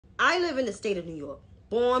I live in the state of New York.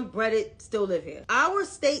 Born, bred it, still live here. Our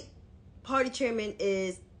state party chairman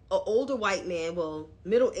is an older white man, well,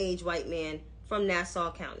 middle-aged white man from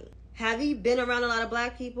Nassau County. Have he been around a lot of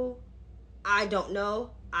black people? I don't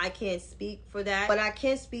know. I can't speak for that. What I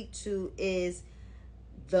can speak to is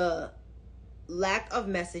the lack of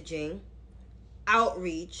messaging,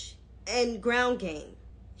 outreach, and ground game.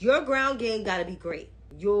 Your ground game got to be great.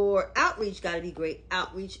 Your outreach got to be great.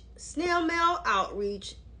 Outreach, snail mail,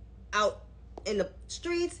 outreach, out in the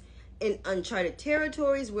streets, in uncharted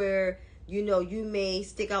territories where, you know, you may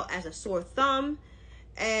stick out as a sore thumb,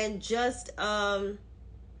 and just all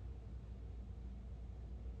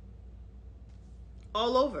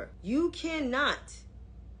over. You cannot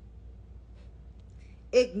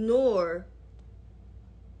ignore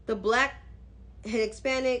the black and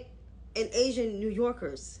Hispanic and Asian New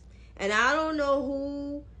Yorkers. And I don't know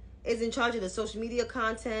who is in charge of the social media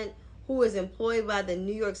content, who is employed by the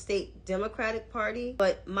New York State Democratic Party.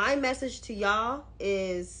 But my message to y'all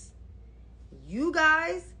is you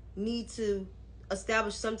guys need to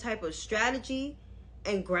establish some type of strategy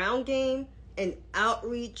and ground game and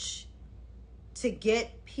outreach to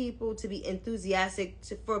get people to be enthusiastic,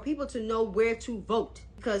 for people to know where to vote.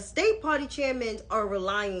 Because state party chairmen are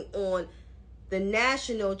relying on the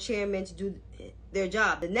national chairman to do their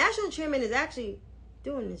job. The national chairman is actually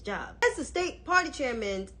doing his job. That's the state party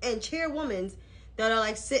chairmen and chairwomen that are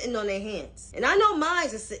like sitting on their hands. And I know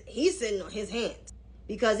he's sitting on his hands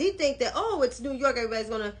because he think that, oh, it's New York, everybody's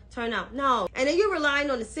gonna turn out. No. And then you're relying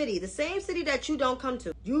on the city, the same city that you don't come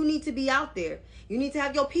to. You need to be out there. You need to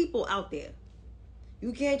have your people out there.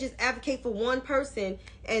 You can't just advocate for one person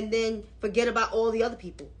and then forget about all the other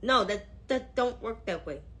people. No, that don't work that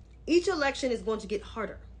way. Each election is going to get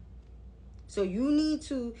harder. So you need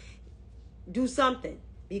to do something,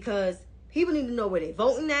 because people need to know where they're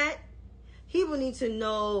voting at. People need to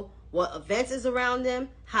know what events is around them,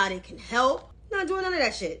 how they can help. Not doing none of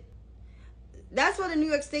that shit. That's why the New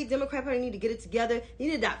York State Democrat Party need to get it together. You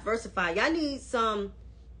need to diversify. Y'all need some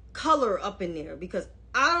color up in there, because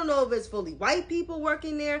I don't know if it's fully white people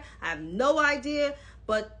working there. I have no idea.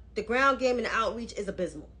 But the ground game and the outreach is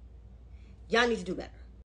abysmal. Y'all need to do better.